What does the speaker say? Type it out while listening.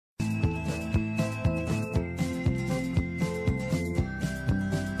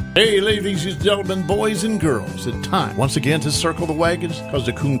Hey, ladies and gentlemen, boys and girls, it's time once again to circle the wagons because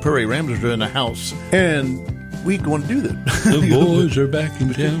the Coon Prairie Ramblers are in the house, and we going to do that. The boys are back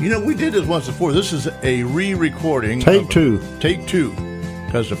in town. You know, we did this once before. This is a re-recording. Take two,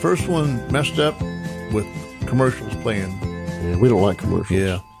 because the first one messed up with commercials playing. Yeah, we don't like commercials.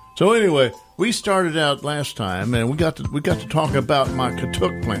 Yeah. So anyway, we started out last time, and we got to talk about my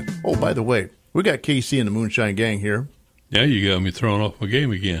Katuk plant. Oh, by the way, we got Casey and the Moonshine Gang here. Now you got me thrown off my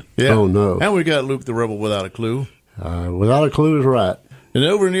game again. Yeah. Oh, no. And we got Luke the Rebel without a clue. Without a clue is right. And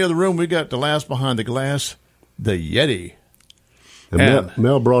over in the other room, we got the last behind the glass, the Yeti. And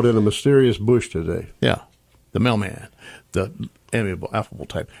Mel brought in a mysterious bush today. Yeah, the mailman, the amiable, affable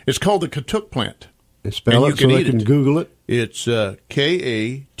type. It's called the Katuk plant. And spell And it so they can Google it. It's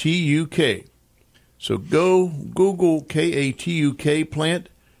Katuk. So go Google Katuk plant.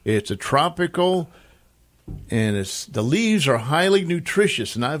 It's a tropical, and the leaves are highly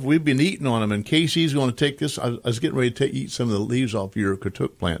nutritious, and we've been eating on them. And Casey's going to take this. I was getting ready to eat some of the leaves off your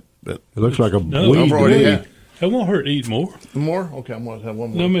Katuk plant, but It looks like a No, weed. I've already weed. had It won't hurt to eat more. more. Okay, I'm going to have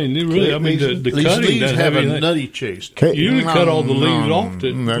one more. I mean, it really. I mean, the these cutting leaves doesn't have a anything. nutty taste. You usually cut all the leaves off.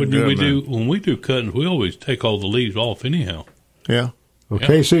 Good, When we do cuttings, we always take all the leaves off anyhow. Yeah. Well,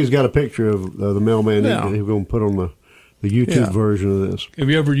 KC's got a picture of the mailman Yeah. that he's going to put on the YouTube Yeah. version of this. Have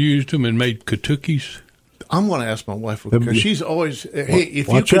you ever used them and made katukis? I'm going to ask my wife because she's always, hey, if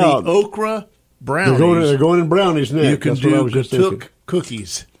you Watch can out. eat okra, They're brownies, going in brownies next. you can That's what I do was just thinking. Katuk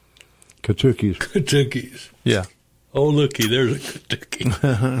cookies. Katukis. Katukis. Yeah. Oh, looky, there's a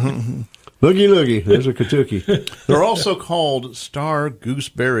katuki. Looky. There's a Katuki. They're also called star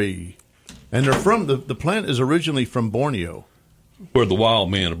gooseberry. And they're from, the plant is originally from Borneo. Where the wild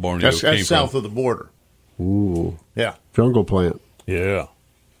man of Borneo That's came south from. of the border. Ooh. Yeah. Jungle plant. Yeah.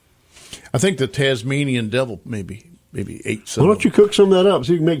 I think the Tasmanian devil maybe ate some. Why of don't you cook some of that up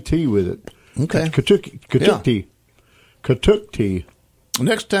so you can make tea with it? Okay. Katuk Yeah. tea. Katuk tea.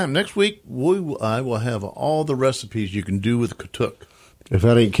 Next week, I will have all the recipes you can do with Katuk. If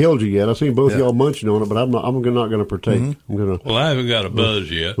that ain't killed you yet, I've seen both Yeah. y'all munching on it, but I'm not going to partake. I'm going to Well, I haven't got a buzz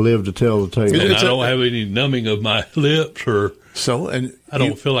yet. live to tell the tale. And It's I don't have any numbing of my lips, or So, and I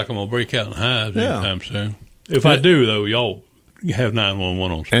don't feel like I'm going to break out in hives Yeah. anytime soon. If I do, though, y'all have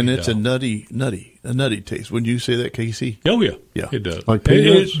 911 on speed and it's a dial. nutty taste. Wouldn't you say that, Casey? Oh, yeah. Yeah. It does. Like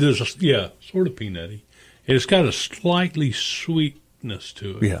peanuts? There's sort of peanutty. It's got a slightly sweetness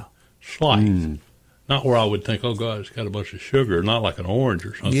to it. Yeah. Slight. Not where I would think, oh, God, it's got a bunch of sugar, not like an orange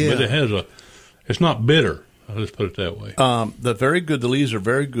or something. Yeah. But it's not bitter. I'll just put it that way. The leaves are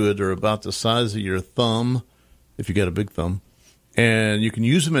very good. They're about the size of your thumb, if you got a big thumb. And you can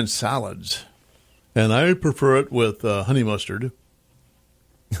use them in salads. And I prefer it with honey mustard.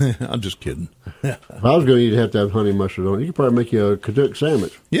 I'm just kidding. If I was going to eat, have to have honey mustard on it. You could probably make you a Katuk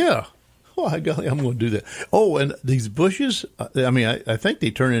sandwich. Yeah. Oh, I'm going to do that. Oh, and these bushes, I think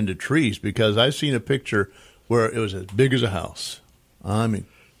they turn into trees because I've seen a picture where it was as big as a house. I mean,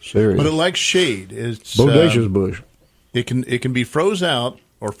 Serious. but it likes shade. It's Bodacious bush. It can be froze out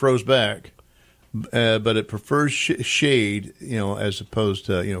or froze back, but it prefers shade, as opposed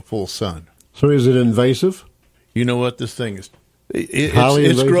to full sun. So is it invasive? You know what this thing is? Highly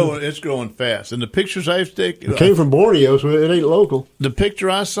It's invasive? It's growing fast. And the pictures I've taken, It came from Borneo, so it ain't local. the picture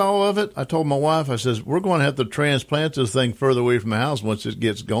I saw of it, I told my wife, I says, we're going to have to transplant this thing further away from the house once it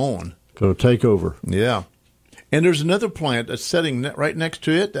gets going. Going to take over. Yeah. And there's another plant that's setting right next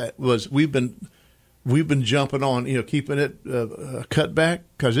to it that we've been jumping on, keeping it cut back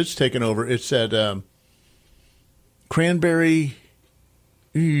because it's taken over. It's that cranberry.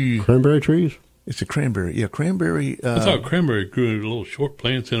 Cranberry trees? It's a cranberry. Yeah, cranberry. I thought cranberry grew little short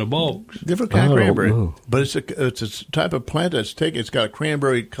plants in a box. Different kind of I don't cranberry. know. But it's a type of plant that's taken. It's got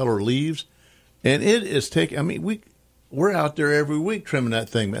cranberry color leaves, and it is taking. I mean, we're out there every week trimming that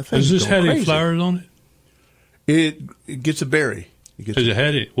thing. That thing's Has this going had any crazy. flowers on it? It gets a berry. Has it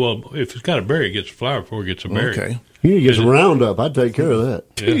had it? Well, if it's got a berry, it gets a flower before it gets a berry. Okay. You need to get some Roundup. I'd take care of that.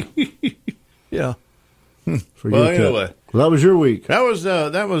 Yeah. Yeah. For Well, your cut. anyway. Well, that was your week. That was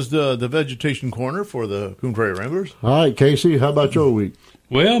the vegetation corner for the Coon Prairie Ramblers. All right, Casey, how about your week?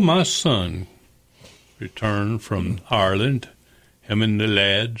 Well, my son returned from Ireland, him and the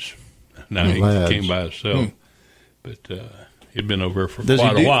lads. Now he Lads. came by himself, but he'd been over there for Does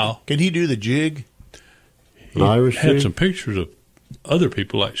quite he a while. Can he do the jig? An Irish Had jig? some pictures of other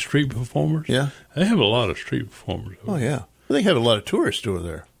people like street performers. Yeah. They have a lot of street performers. Oh yeah. Well, they have a lot of tourists over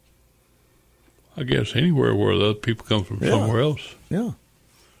there. I guess anywhere where the other people come from Yeah. somewhere else. Yeah.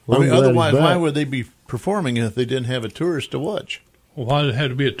 Well, I mean, I'm glad otherwise, he's why back. would they be performing if they didn't have a tourist to watch? Well, why did it have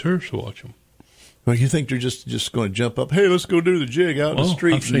to be a tourist to watch them? Well, you think they're just going to jump up? Hey, let's go do the jig out in the Well,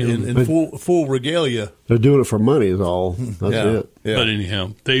 street I've seen in them. full regalia. They're doing it for money is all. That's Yeah. it. Yeah. But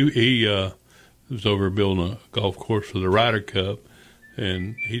anyhow, he was over building a golf course for the Ryder Cup,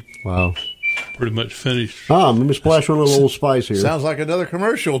 and he Wow. pretty much finished. Let me splash one a little spice here. Sounds like another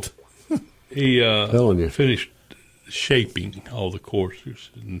commercial. He Telling you. finished shaping all the courses,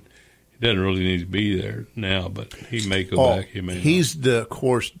 and he doesn't really need to be there now, but he may go back. He may not. He's the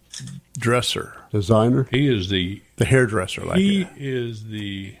course dresser, Designer. He is the hairdresser. he is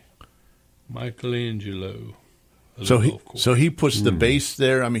the Michelangelo. Of So the he golf course. so he puts the base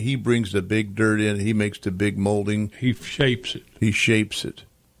there. I mean, he brings the big dirt in. He makes the big molding. He shapes it. He shapes it.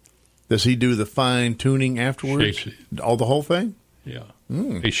 Does he do the fine tuning afterwards? Shapes The whole thing. Yeah,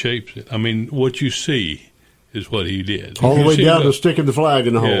 he shapes it. I mean, what you see is what he did. All the You way see down to sticking the flag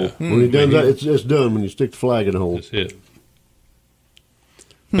in the Yeah. hole. When he does that, it's done when you stick the flag in the hole. That's it.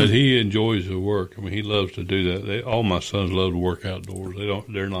 But he enjoys the work. I mean, he loves to do that. All my sons love to work outdoors.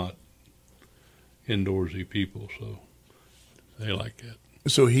 They're not indoorsy people, so they like that.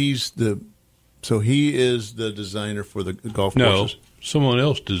 So he is the designer for the golf No, courses. someone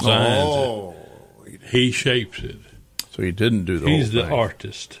else designs Oh, it. He shapes it. so he didn't do the He's whole the thing.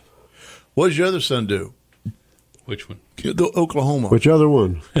 artist. What does your other son do? Which one? The Oklahoma. Which other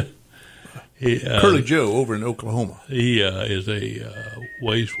one? He, Curly Joe over in Oklahoma. He is a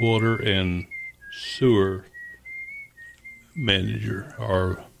wastewater and sewer manager,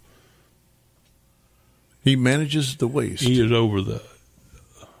 or He manages the waste. he is over that.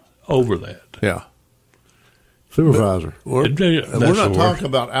 Yeah. Supervisor. We're That's not the word. talking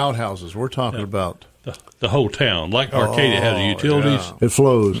about outhouses. We're talking about The whole town, like Arcadia has the utilities. yeah. It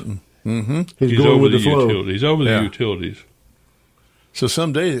flows. Mm-hmm. He's He's going over with the the flow. utilities. He's over Yeah. the utilities. So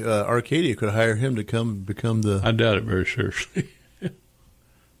someday Arcadia could hire him to come become the. I doubt it very seriously.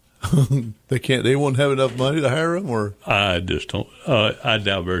 They can't. They won't have enough money to hire him, or I just don't. I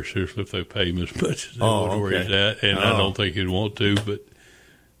doubt very seriously if they pay him as much as they would where okay. he's at, and I Oh. don't think he'd want to. But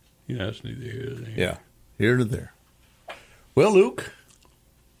that's neither here nor there. yeah, here to there. Well, Luke,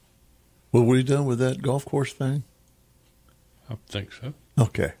 were we done with that golf course thing? I think so.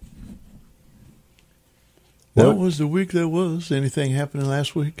 Okay. What? That was the week that was. Anything happening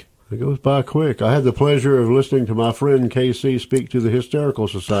last week? It goes by quick. I had the pleasure of listening to my friend KC speak to the Hysterical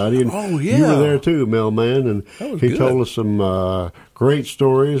Society, and Oh, yeah. you were there too, Mailman, and That was he good. told us some great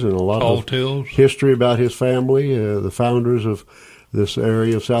stories and a lot Tall of tales. history about his family, the founders of this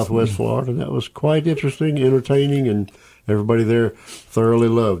area of Southwest Florida. That was quite interesting, entertaining, and everybody there thoroughly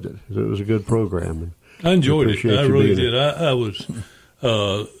loved it. It was a good program. I enjoyed it. Appreciate I you really being did. I was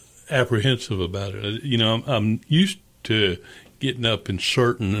apprehensive about it. You know, I'm used to getting up in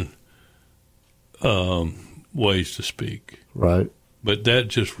certain ways to speak, Right. but that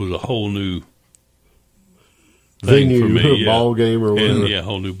just was a whole new thing Venue, for me. ball game or whatever. And, yeah,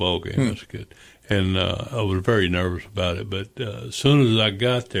 whole new ball game. That's good. And I was very nervous about it, but as soon as I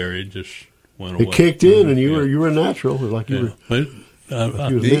got there, it just went away. It kicked in, and Yeah. you were natural. It was like you Yeah. were. But, you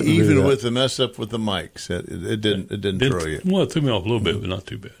was meant to do Even that. with the mess up with the mics, it didn't throw you. Well, it threw me off a little bit, but not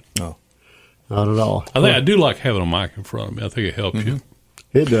too bad. No. Not at all. I think I do like having a mic in front of me. I think it helps you.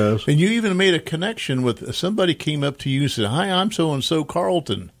 It does. And you even made a connection with somebody came up to you and said, "Hi, I'm so and so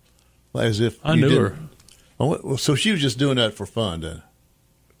Carlton," as if I you knew didn't- her. Oh, well, so she was just doing that for fun, then,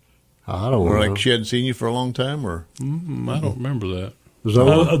 I don't or know. like she hadn't seen you for a long time, or I don't remember that.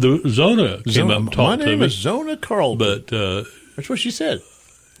 Zola? The Zona came up and My talked to name me, is Zona Carlton. but That's what she said.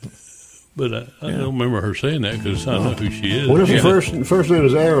 I don't remember her saying that because I know who she is. What if Yeah. your first name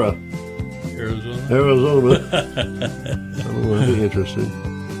is Era? Arizona? Arizona. I don't know. That'd be interesting.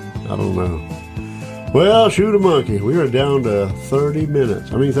 I don't know. Well, shoot a monkey. We are down to 30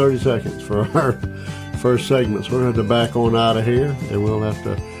 seconds for our first segment. So we're going to have to back on out of here, and we'll have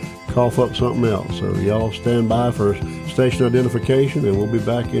to cough up something else. So y'all stand by for station identification, and we'll be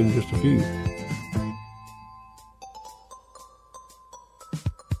back in just a few.